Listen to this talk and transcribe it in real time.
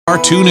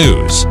2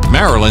 News,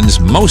 Maryland's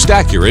most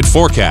accurate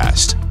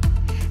forecast.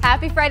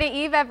 Happy Friday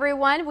Eve,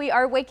 everyone. We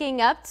are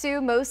waking up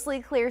to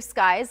mostly clear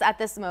skies at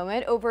this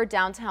moment over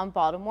downtown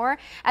Baltimore.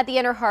 At the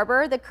Inner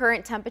Harbor, the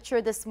current temperature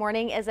this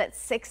morning is at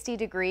 60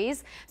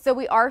 degrees. So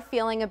we are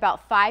feeling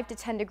about 5 to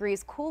 10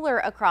 degrees cooler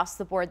across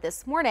the board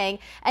this morning.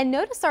 And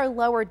notice our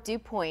lower dew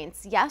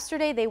points.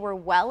 Yesterday, they were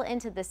well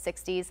into the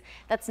 60s.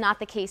 That's not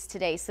the case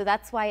today. So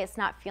that's why it's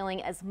not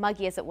feeling as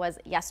muggy as it was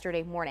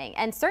yesterday morning.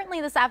 And certainly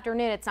this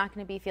afternoon, it's not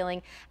going to be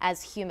feeling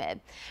as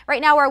humid.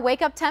 Right now, our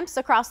wake up temps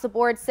across the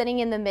board sitting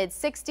in the mid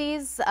 60s.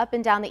 Up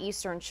and down the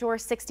eastern shore,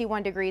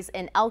 61 degrees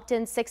in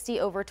Elkton, 60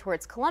 over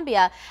towards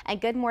Columbia,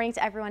 and good morning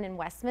to everyone in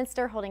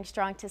Westminster, holding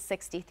strong to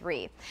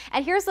 63.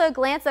 And here's a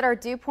glance at our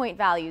dew point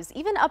values,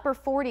 even upper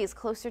 40s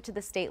closer to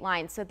the state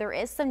line. So there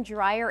is some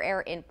drier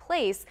air in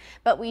place,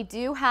 but we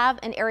do have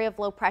an area of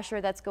low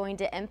pressure that's going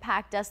to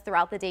impact us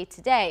throughout the day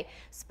today,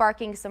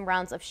 sparking some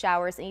rounds of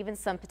showers and even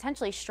some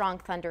potentially strong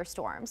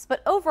thunderstorms.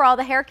 But overall,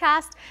 the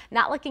haircast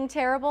not looking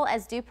terrible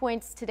as dew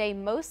points today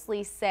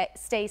mostly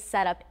stay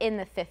set up in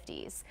the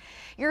 50s.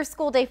 Your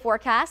school day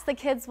forecast, the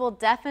kids will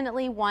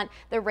definitely want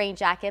the rain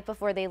jacket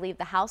before they leave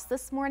the house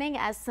this morning,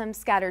 as some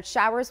scattered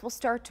showers will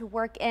start to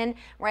work in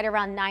right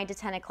around 9 to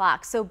 10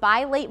 o'clock. So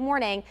by late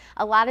morning,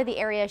 a lot of the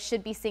area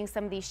should be seeing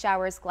some of these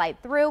showers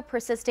glide through,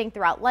 persisting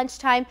throughout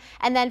lunchtime.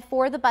 And then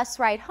for the bus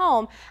ride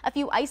home, a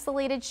few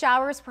isolated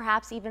showers,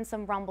 perhaps even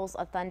some rumbles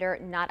of thunder,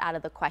 not out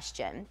of the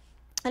question.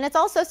 And it's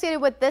all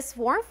associated with this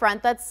warm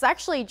front that's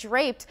actually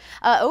draped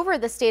over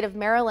the state of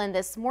Maryland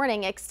this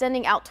morning,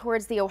 extending out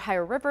towards the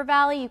Ohio River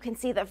Valley. You can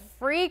see the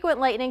frequent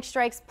lightning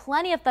strikes,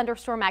 plenty of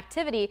thunderstorm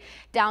activity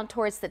down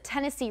towards the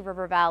Tennessee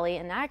River Valley,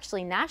 and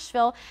actually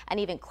Nashville and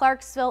even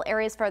Clarksville.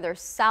 Areas further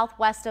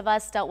southwest of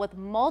us dealt with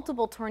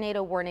multiple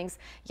tornado warnings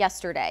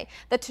yesterday.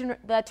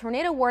 The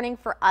tornado warning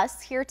for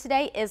us here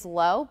today is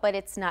low, but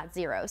it's not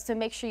zero. So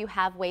make sure you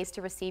have ways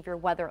to receive your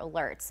weather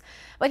alerts.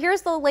 But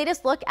here's the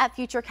latest look at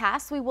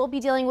futurecasts. We will be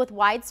dealing with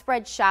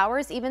widespread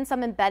showers, even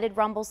some embedded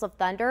rumbles of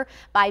thunder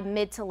by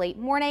mid to late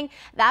morning.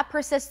 That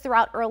persists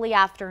throughout early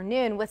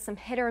afternoon with some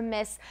hit or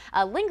miss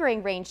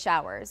lingering rain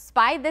showers.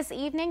 By this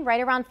evening, right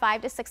around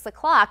 5 to 6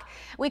 o'clock,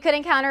 we could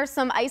encounter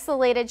some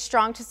isolated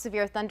strong to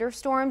severe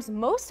thunderstorms.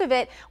 Most of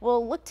it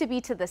will look to be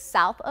to the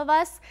south of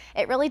us.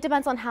 It really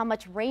depends on how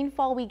much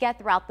rainfall we get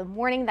throughout the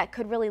morning. That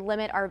could really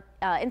limit our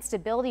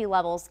instability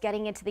levels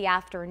getting into the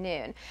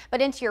afternoon.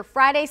 But into your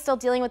Friday, still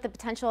dealing with the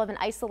potential of an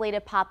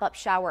isolated pop-up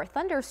shower or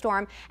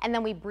thunderstorm, and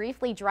then we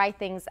briefly dry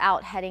things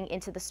out heading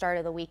into the start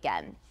of the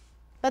weekend.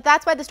 But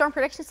that's why the Storm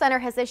Prediction Center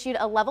has issued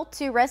a level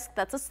 2 risk.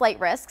 That's a slight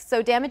risk.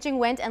 So damaging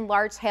wind and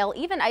large hail,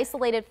 even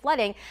isolated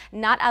flooding,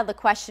 not out of the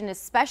question,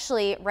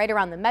 especially right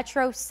around the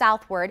metro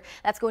southward.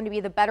 That's going to be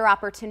the better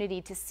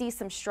opportunity to see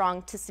some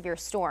strong to severe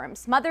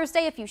storms. Mother's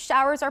Day, a few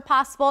showers are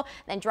possible,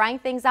 then drying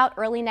things out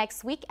early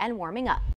next week and warming up.